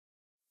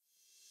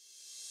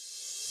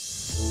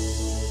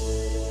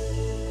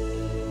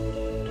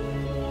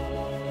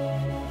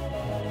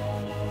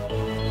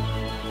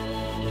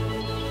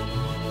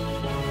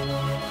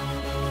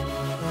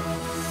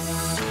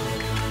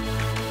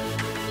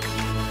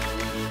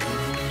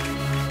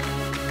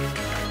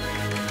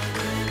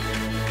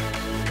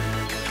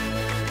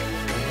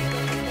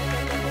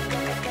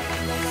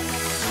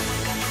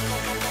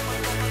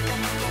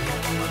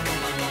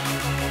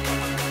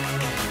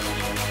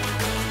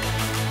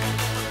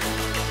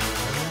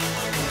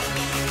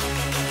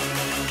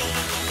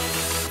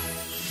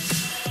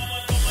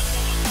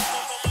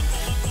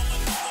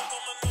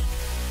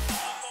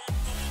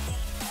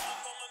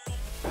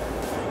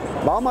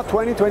Bauma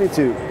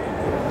 2022.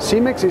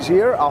 Simex is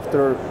here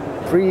after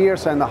 3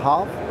 years and a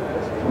half.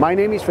 My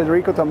name is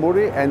Federico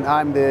Tamburri and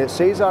I'm the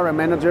sales area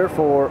manager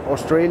for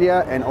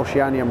Australia and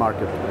Oceania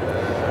market.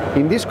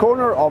 In this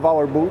corner of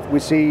our booth we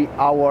see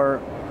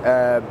our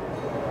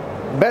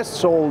best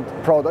sold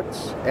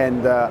products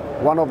and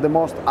one of the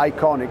most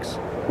iconics,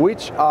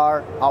 which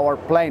are our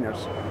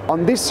planers.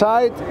 On this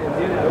side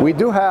we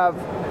do have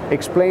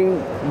explained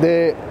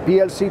the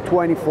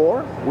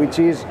PLC24, which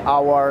is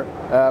our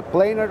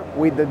planer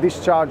with the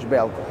discharge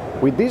belt.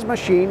 With this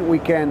machine we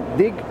can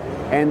dig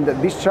and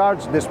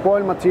discharge the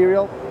spoil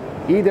material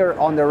either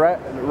on the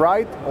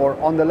right or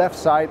on the left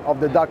side of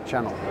the duct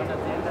channel.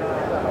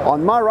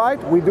 On my right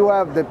we do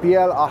have the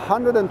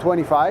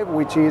PL125,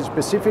 which is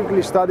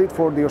specifically studied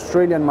for the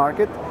Australian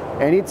market,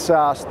 and it's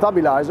a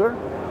stabilizer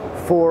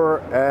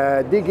for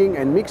digging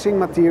and mixing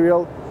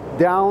material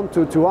down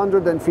to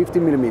 250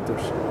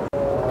 millimeters.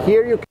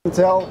 Here you can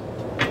tell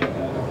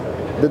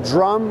the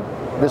drum,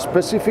 the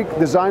specific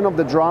design of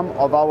the drum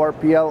of our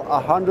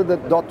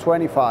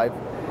PL100.25.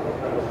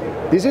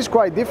 This is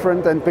quite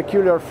different and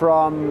peculiar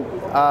from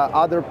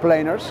other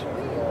planers.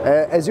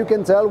 As you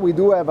can tell, we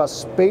do have a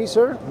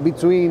spacer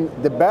between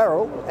the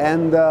barrel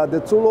and the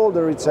tool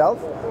holder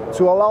itself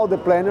to allow the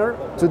planer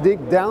to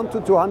dig down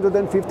to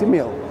 250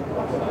 mil.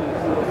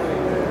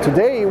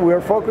 Today we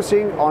are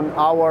focusing on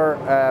our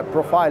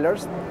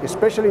profilers,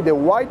 especially the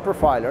wide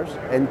profilers,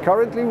 and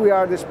currently we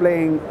are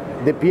displaying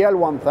the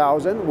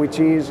PL1000,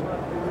 which is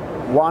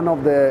one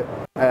of the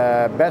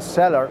best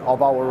seller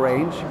of our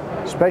range.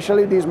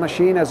 Especially this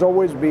machine has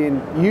always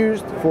been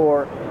used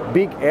for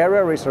big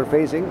area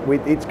resurfacing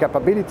with its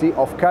capability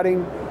of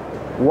cutting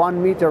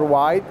 1 meter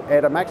wide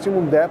at a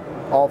maximum depth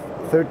of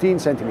 13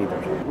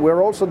 centimeters.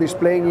 We're also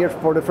displaying here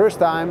for the first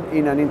time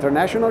in an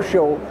international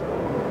show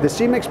the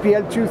Simex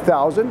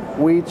PL2000,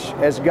 which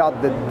has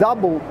got the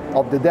double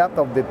of the depth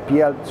of the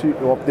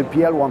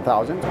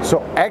PL1000.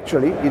 So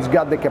actually it's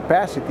got the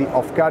capacity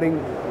of cutting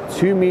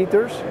 2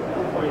 meters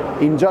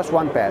in just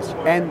one pass.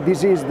 And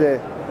this is the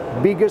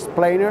biggest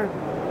planer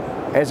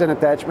as an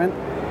attachment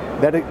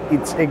that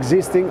it's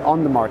existing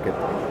on the market.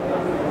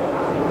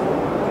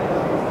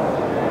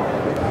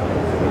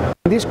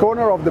 In this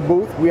corner of the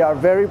booth we are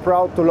very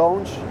proud to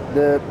launch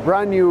the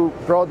brand new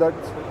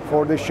product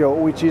for the show,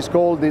 which is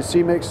called the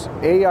Simex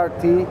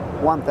ART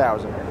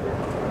 1000.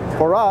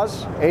 For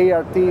us,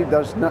 ART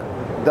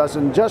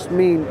doesn't just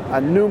mean a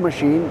new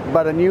machine,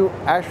 but a new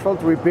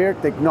asphalt repair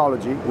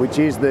technology, which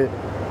is the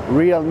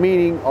real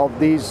meaning of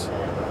this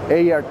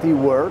ART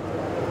word.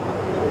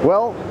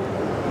 Well,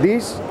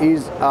 this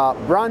is a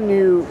brand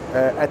new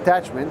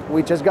attachment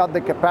which has got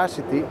the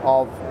capacity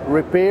of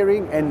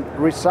repairing and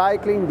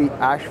recycling the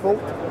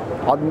asphalt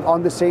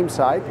on the same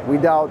side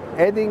without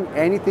adding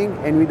anything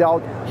and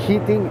without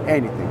heating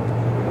anything.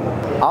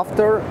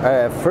 After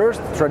a first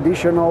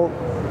traditional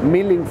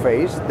milling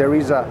phase, there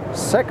is a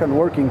second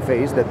working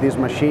phase that this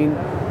machine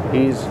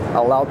is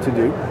allowed to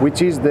do,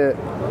 which is the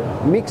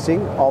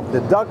mixing of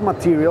the dug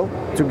material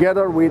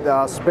together with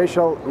a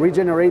special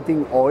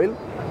regenerating oil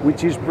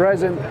which is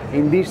present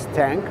in this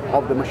tank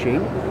of the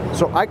machine.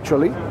 So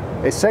actually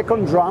a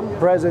second drum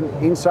present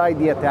inside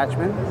the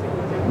attachment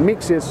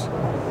mixes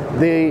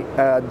the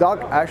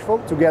dug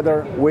asphalt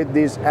together with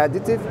this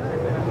additive,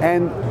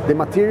 and the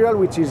material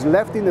which is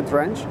left in the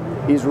trench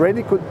is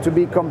ready to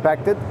be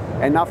compacted,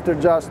 and after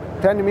just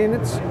 10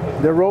 minutes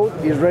the road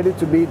is ready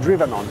to be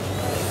driven on.